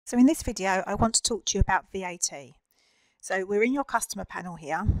So in this video, I want to talk to you about VAT. So we're in your customer panel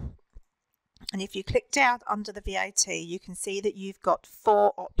here. And if you click down under the VAT, you can see that you've got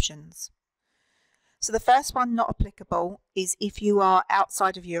 4 options. So the first one, not applicable, is if you are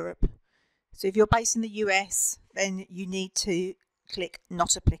outside of Europe. So if you're based in the US, then you need to click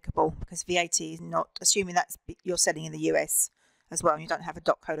not applicable because VAT is not, assuming that's you're selling in the US as well and you don't have a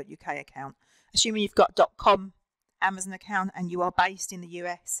 .co.uk account. Assuming you've got a .com Amazon account and you are based in the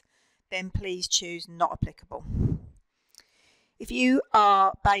US, then please choose not applicable. If you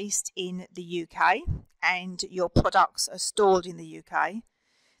are based in the UK and your products are stored in the UK,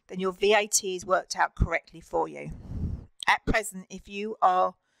 then your VAT is worked out correctly for you. At present, if you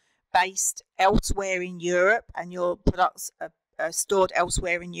are based elsewhere in Europe and your products are stored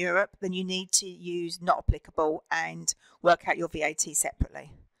elsewhere in Europe, then you need to use not applicable and work out your VAT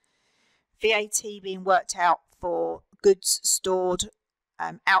separately. VAT being worked out for goods stored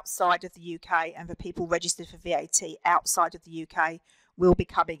outside of the UK and for people registered for VAT outside of the UK will be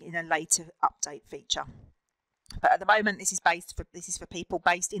coming in a later update feature. But at the moment, this is for people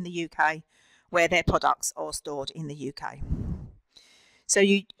based in the UK where their products are stored in the UK. So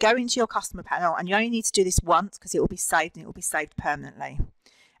you go into your customer panel and you only need to do this once because it will be saved and it will be saved permanently.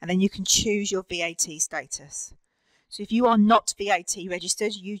 And then you can choose your VAT status. So if you are not VAT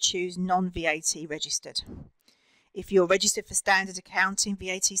registered, you choose non-VAT registered. If you're registered for standard accounting,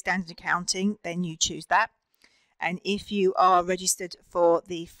 VAT standard accounting, then you choose that. And if you are registered for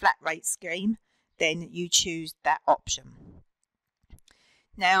the flat rate scheme, then you choose that option.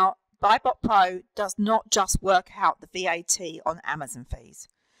 Now, BuyBotPro does not just work out the VAT on Amazon fees.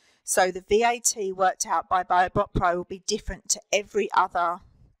 So the VAT worked out by BuyBotPro will be different to every other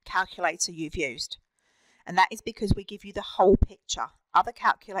calculator you've used. And that is because we give you the whole picture. Other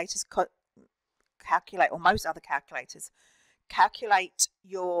calculators calculate, or most other calculators, calculate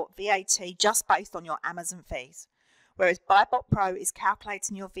your VAT just based on your Amazon fees. Whereas BuyBotPro is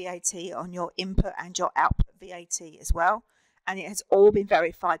calculating your VAT on your input and your output VAT as well. And it has all been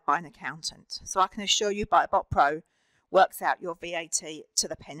verified by an accountant. So I can assure you BuyBotPro works out your VAT to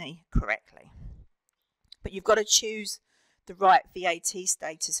the penny correctly. But you've got to choose the right VAT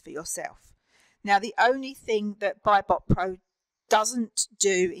status for yourself. Now, the only thing that BuyBotPro doesn't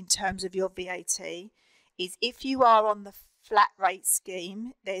do in terms of your VAT is if you are on the flat rate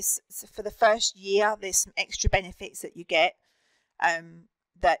scheme, for the first year, there's some extra benefits that you get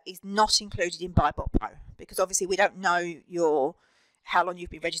that is not included in BuyBotPro, because obviously we don't know how long you've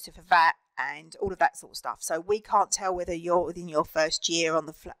been registered for VAT and all of that sort of stuff. So we can't tell whether you're within your first year on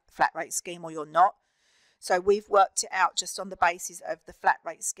the flat rate scheme or you're not. So we've worked it out just on the basis of the flat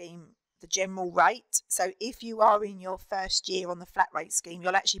rate scheme, the general rate. So if you are in your first year on the flat rate scheme,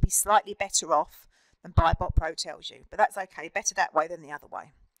 you'll actually be slightly better off than BuyBotPro tells you. But that's okay, better that way than the other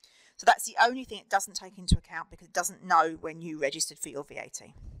way. So that's the only thing it doesn't take into account because it doesn't know when you registered for your VAT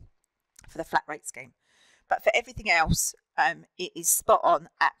for the flat rate scheme. But for everything else, it is spot on,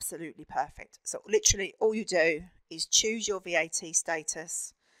 absolutely perfect. So literally all you do is choose your VAT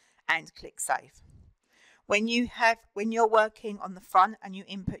status and click save. When you're working on the front and you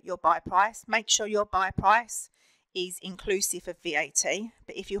input your buy price, make sure your buy price is inclusive of VAT.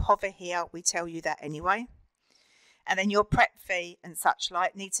 But if you hover here, we tell you that anyway. And then your prep fee and such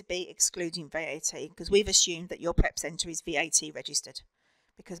like need to be excluding VAT because we've assumed that your prep centre is VAT registered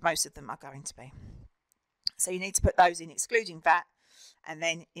because most of them are going to be. So you need to put those in excluding VAT and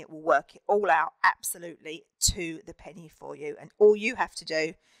then it will work it all out absolutely to the penny for you. And all you have to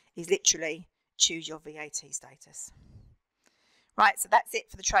do is literally choose your VAT status. Right, so that's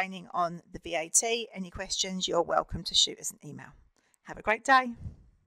it for the training on the VAT. Any questions, you're welcome to shoot us an email. Have a great day.